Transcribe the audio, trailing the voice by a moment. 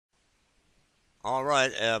All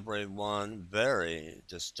right, everyone. Very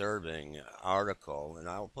disturbing article, and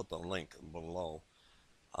I'll put the link below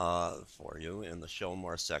for you in the Show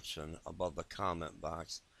More section above the comment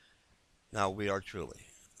box. Now, we are truly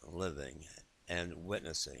living and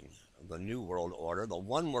witnessing the New World Order, the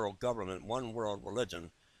one world government, one world religion,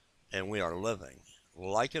 and we are living,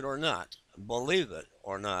 like it or not, believe it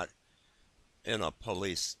or not, in a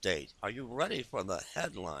police state. Are you ready for the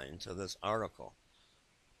headline to this article?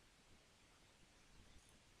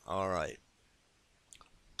 All right.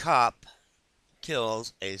 Cop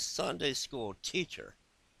kills a Sunday school teacher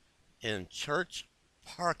in church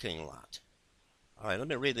parking lot. All right, let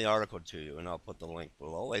me read the article to you, and I'll put the link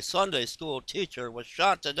below. A Sunday school teacher was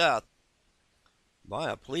shot to death by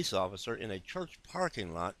a police officer in a church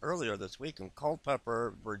parking lot earlier this week in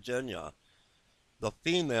Culpeper, Virginia. The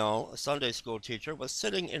female Sunday school teacher was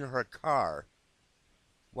sitting in her car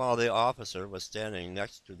while the officer was standing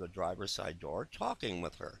next to the driver's side door talking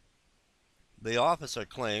with her. The officer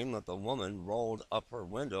claimed that the woman rolled up her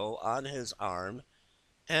window on his arm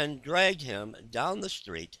and dragged him down the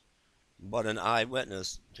street, but an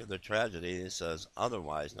eyewitness to the tragedy says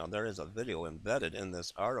otherwise. Now, there is a video embedded in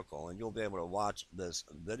this article, and you'll be able to watch this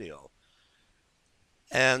video.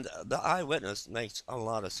 And the eyewitness makes a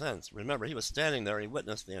lot of sense. Remember, he was standing there, he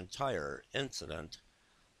witnessed the entire incident.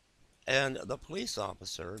 And the police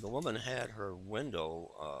officer, the woman had her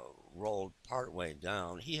window rolled partway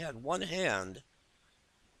down. He had one hand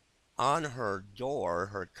on her door,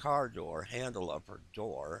 her car door, handle of her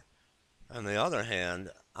door, and the other hand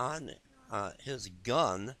on his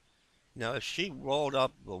gun. Now, if she rolled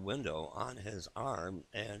up the window on his arm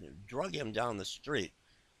and drug him down the street,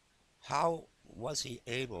 how was he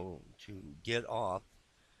able to get off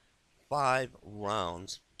 5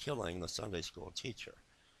 rounds, killing the Sunday school teacher?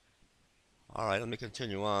 All right, let me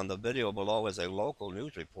continue on. The video below is a local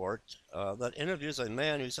news report that interviews a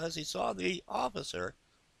man who says he saw the officer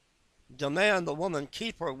demand the woman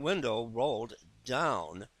keep her window rolled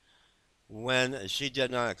down. When she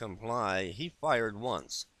did not comply, he fired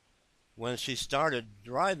once. When she started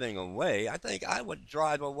driving away, I think I would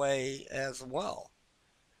drive away as well,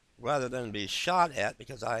 rather than be shot at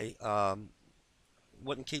because I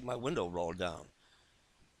wouldn't keep my window rolled down.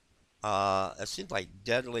 It seems like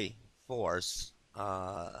deadly force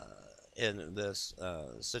in this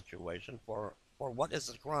situation. For what is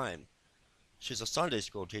the crime? She's a Sunday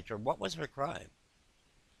school teacher. What was her crime?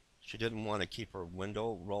 She didn't want to keep her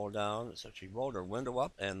window rolled down, so she rolled her window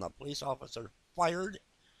up, and the police officer fired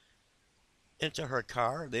into her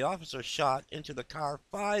car. The officer shot into the car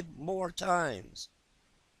 5 more times.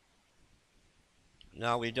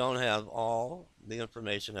 Now, we don't have all the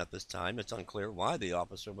information at this time. It's unclear why the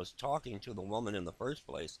officer was talking to the woman in the first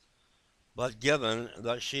place. But given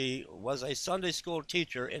that she was a Sunday school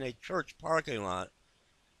teacher in a church parking lot,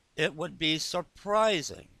 it would be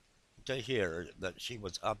surprising to hear that she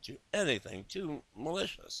was up to anything too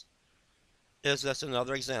malicious. Is this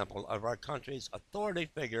another example of our country's authority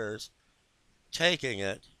figures taking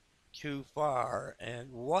it too far?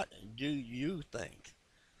 And what do you think?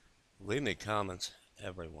 Leave me comments,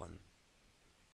 everyone.